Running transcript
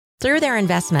Through their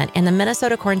investment in the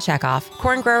Minnesota Corn Checkoff,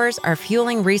 corn growers are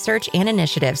fueling research and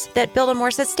initiatives that build a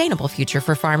more sustainable future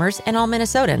for farmers and all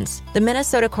Minnesotans. The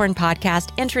Minnesota Corn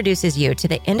Podcast introduces you to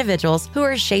the individuals who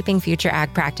are shaping future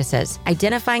ag practices,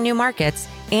 identifying new markets,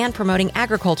 and promoting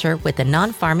agriculture with the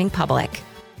non-farming public.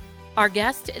 Our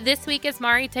guest this week is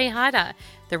Mari Tejada,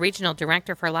 the Regional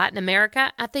Director for Latin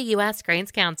America at the U.S.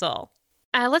 Grains Council.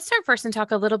 Let's start first and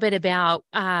talk a little bit about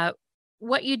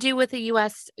what you do with the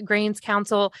U.S. Grains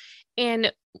Council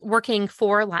and working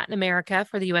for Latin America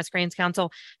for the U.S. Grains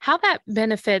Council, how that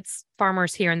benefits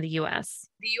farmers here in the U.S.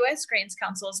 The U.S. Grains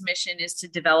Council's mission is to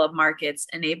develop markets,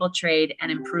 enable trade,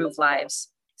 and improve lives.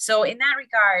 So in that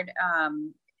regard,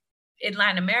 in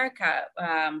Latin America,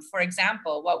 for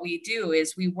example, what we do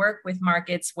is we work with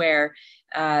markets where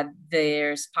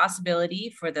there's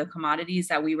possibility for the commodities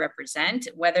that we represent,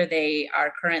 whether they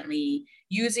are currently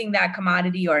using that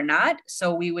commodity or not.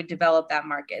 So we would develop that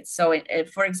market. So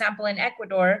for example, in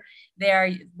Ecuador,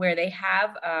 where they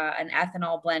have an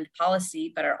ethanol blend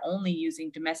policy, but are only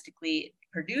using domestically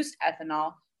produced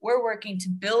ethanol, we're working to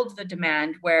build the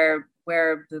demand where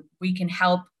we can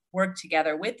help work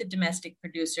together with the domestic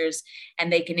producers,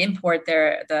 and they can import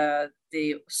the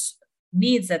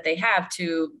needs that they have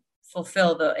to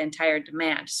fulfill the entire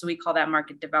demand. So we call that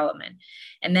market development.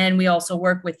 And then we also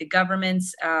work with the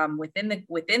governments within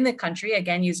the country,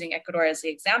 again, using Ecuador as the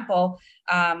example,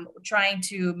 trying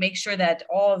to make sure that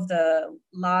all of the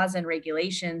laws and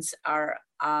regulations are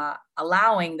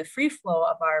allowing the free flow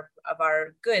of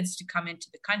our goods to come into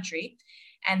the country.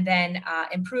 And then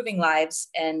improving lives.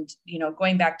 And,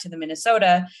 going back to the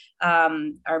Minnesota,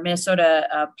 our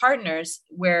Minnesota partners,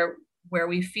 where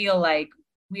we feel like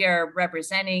we are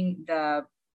representing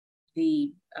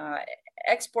the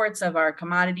exports of our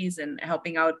commodities and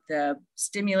helping out the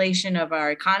stimulation of our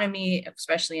economy,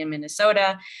 especially in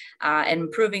Minnesota, and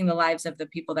improving the lives of the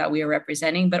people that we are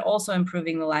representing, but also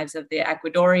improving the lives of the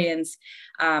Ecuadorians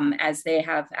as they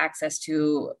have access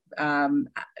to a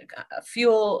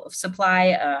fuel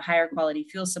supply, a higher quality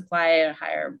fuel supply, a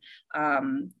higher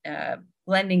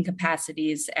blending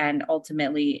capacities, and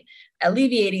ultimately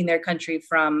alleviating their country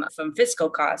from fiscal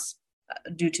costs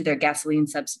due to their gasoline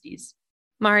subsidies.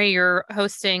 Mari, you're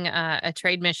hosting a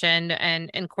trade mission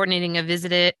and coordinating a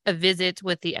visit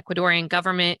with the Ecuadorian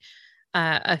government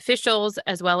officials,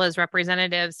 as well as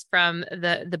representatives from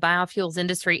the biofuels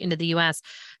industry into the U.S.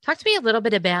 Talk to me a little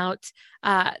bit about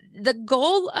the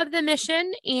goal of the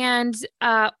mission and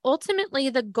ultimately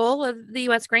the goal of the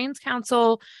U.S. Grains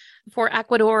Council for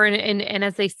Ecuador and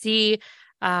as they see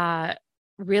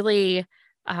really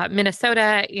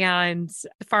Minnesota and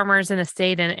farmers in the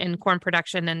state and corn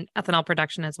production and ethanol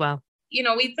production as well.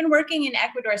 We've been working in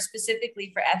Ecuador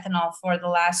specifically for ethanol for the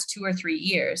last 2 or 3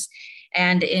 years.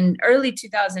 And in early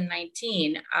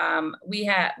 2019, we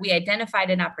identified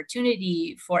an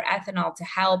opportunity for ethanol to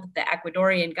help the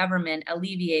Ecuadorian government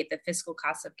alleviate the fiscal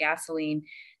costs of gasoline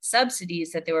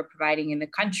subsidies that they were providing in the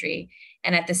country.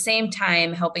 And at the same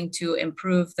time, helping to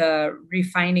improve the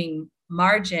refining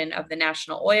margin of the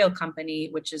national oil company,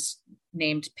 which is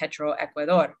named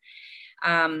Petroecuador.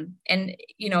 In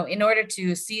order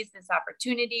to seize this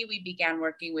opportunity, we began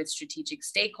working with strategic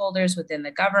stakeholders within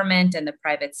the government and the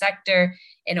private sector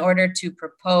in order to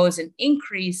propose an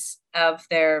increase of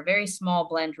their very small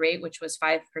blend rate, which was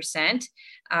 5%.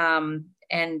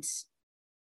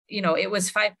 It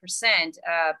was 5%,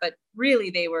 but really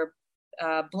they were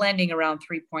blending around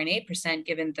 3.8%,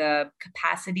 given the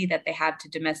capacity that they have to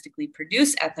domestically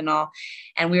produce ethanol.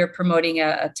 And we were promoting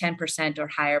a 10% or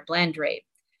higher blend rate.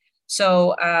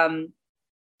 So,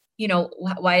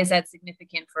 why is that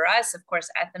significant for us? Of course,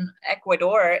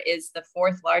 Ecuador is the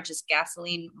 4th largest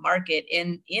gasoline market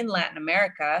in Latin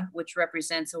America, which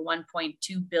represents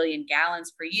 1.2 billion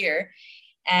gallons per year.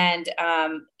 And,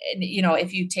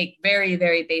 if you take very,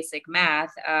 very basic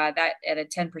math, that at a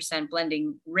 10%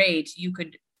 blending rate, you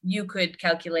could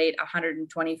calculate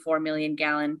 124 million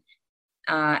gallon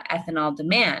ethanol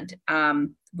demand.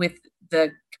 With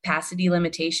the capacity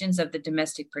limitations of the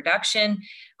domestic production,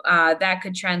 that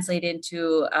could translate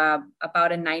into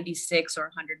about a 96 or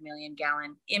 100 million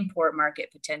gallon import market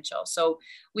potential. So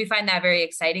we find that very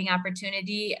exciting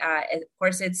opportunity. Of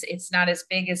course, it's not as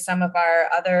big as some of our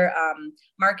other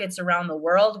markets around the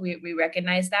world. We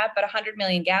recognize that, but 100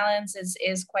 million gallons is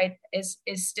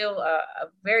still a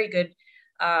very good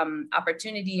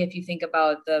opportunity if you think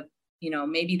about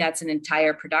maybe that's an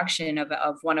entire production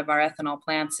of one of our ethanol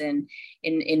plants in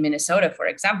Minnesota, for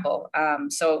example.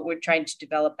 So we're trying to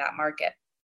develop that market.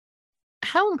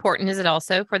 How important is it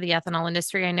also for the ethanol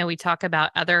industry? I know we talk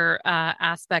about other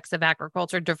aspects of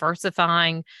agriculture,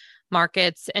 diversifying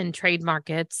markets and trade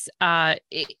markets.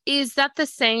 Is that the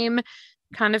same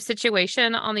kind of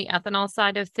situation on the ethanol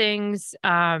side of things?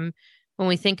 When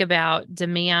we think about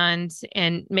demand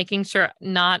and making sure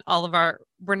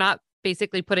we're not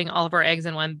basically putting all of our eggs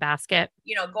in one basket?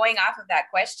 Going off of that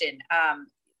question,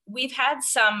 we've had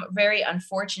some very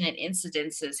unfortunate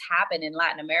incidences happen in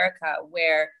Latin America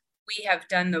where we have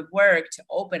done the work to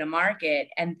open a market,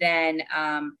 and then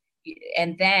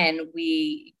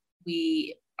we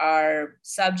are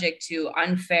subject to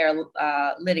unfair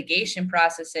litigation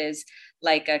processes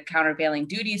like a countervailing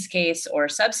duties case or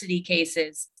subsidy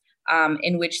cases,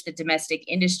 in which the domestic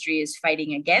industry is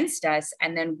fighting against us,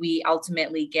 and then we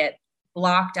ultimately get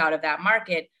blocked out of that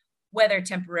market, whether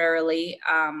temporarily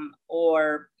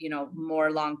or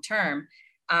more long term.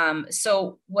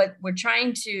 So what we're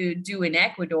trying to do in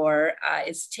Ecuador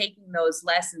is taking those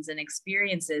lessons and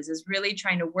experiences, is really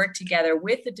trying to work together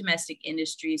with the domestic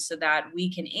industry so that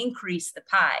we can increase the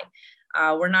pie.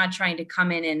 We're not trying to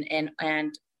come in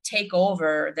and take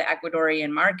over the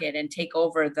Ecuadorian market and take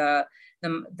over the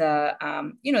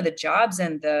jobs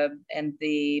and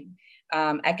the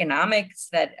economics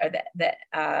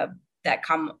that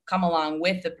come along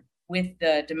with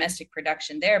the domestic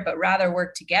production there, but rather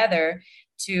work together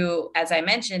to, as I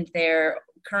mentioned, they're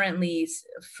currently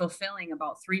fulfilling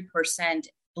about 3%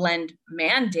 blend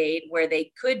mandate where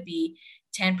they could be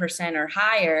 10% or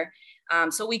higher.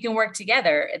 So we can work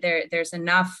together. There's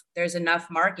enough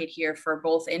market here for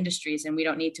both industries, and we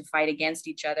don't need to fight against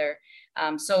each other.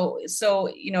 So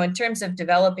in terms of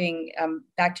developing,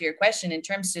 back to your question, in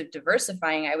terms of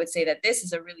diversifying, I would say that this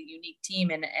is a really unique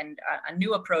team and a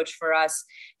new approach for us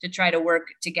to try to work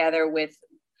together with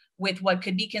what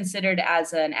could be considered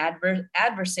as an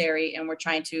adversary, and we're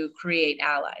trying to create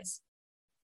allies.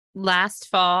 Last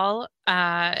fall,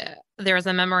 there was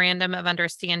a memorandum of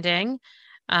understanding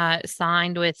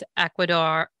signed with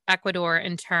Ecuador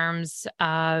in terms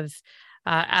of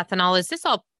ethanol. Is this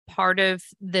all part of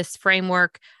this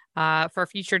framework for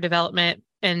future development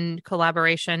and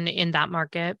collaboration in that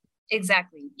market?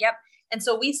 Exactly. Yep. And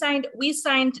so we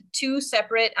signed two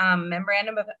separate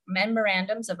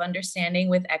memorandums of understanding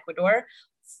with Ecuador.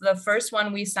 The first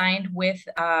one we signed with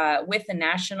the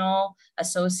National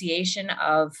Association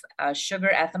of Sugar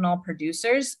Ethanol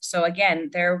Producers. So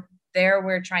again, there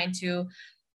we're trying to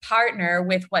partner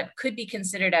with what could be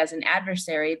considered as an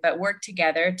adversary, but work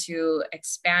together to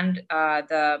expand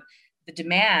the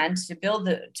demand,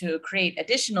 to create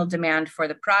additional demand for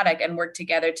the product, and work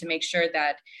together to make sure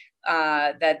that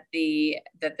the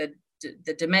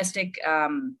domestic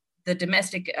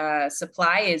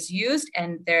supply is used,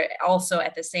 and there also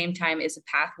at the same time is a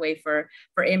pathway for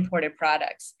imported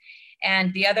products.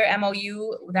 And the other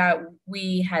MOU that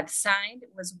we had signed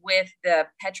was with the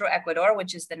Petroecuador,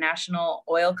 which is the national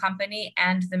oil company,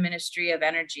 and the Ministry of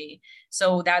Energy.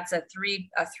 So that's a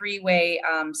three-way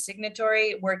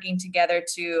signatory working together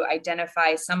to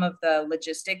identify some of the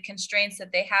logistic constraints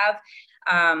that they have,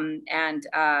 and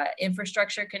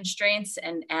infrastructure constraints,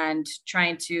 and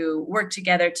trying to work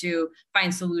together to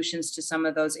find solutions to some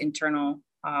of those internal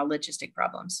logistic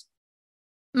problems.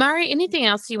 Mari, anything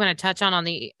else you want to touch on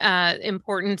the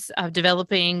importance of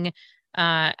developing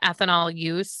ethanol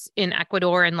use in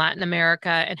Ecuador and Latin America,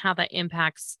 and how that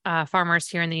impacts farmers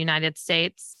here in the United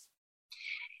States?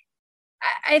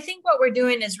 I think what we're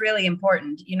doing is really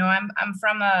important. I'm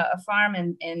from a farm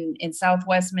in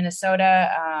Southwest Minnesota,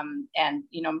 and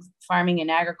farming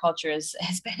and agriculture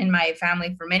has been in my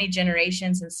family for many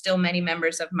generations, and still many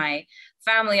members of my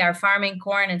family are farming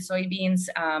corn and soybeans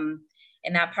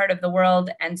in that part of the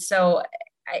world. And so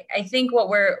I think what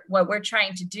we're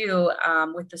trying to do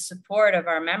with the support of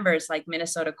our members like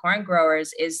Minnesota corn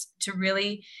growers is to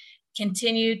really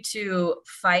continue to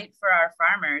fight for our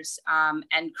farmers,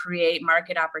 and create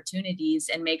market opportunities,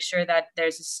 and make sure that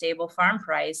there's a stable farm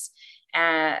price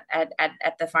at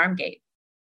the farm gate.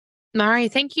 Mari,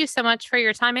 thank you so much for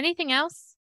your time. Anything else?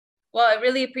 Well, I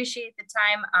really appreciate the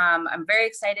time. I'm very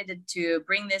excited to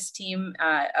bring this team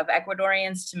of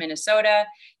Ecuadorians to Minnesota,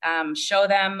 show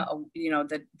them,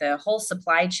 the whole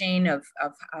supply chain of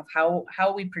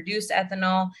how we produce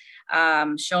ethanol,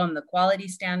 show them the quality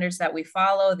standards that we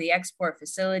follow, the export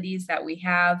facilities that we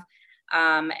have,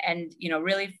 and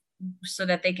really so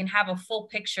that they can have a full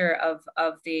picture of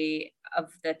the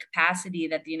capacity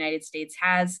that the United States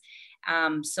has.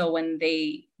 So when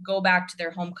they go back to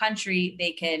their home country,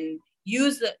 they can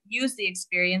use the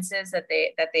experiences that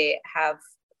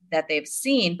they've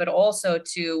seen, but also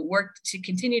to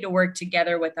continue to work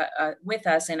together with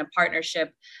us in a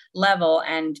partnership level,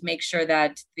 and make sure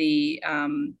that the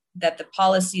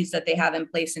policies that they have in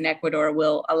place in Ecuador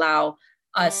will allow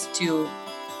us to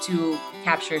to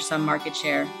capture some market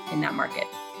share in that market.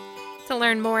 To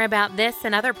learn more about this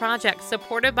and other projects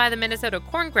supported by the Minnesota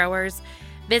corn growers,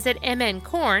 visit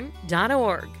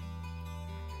mncorn.org.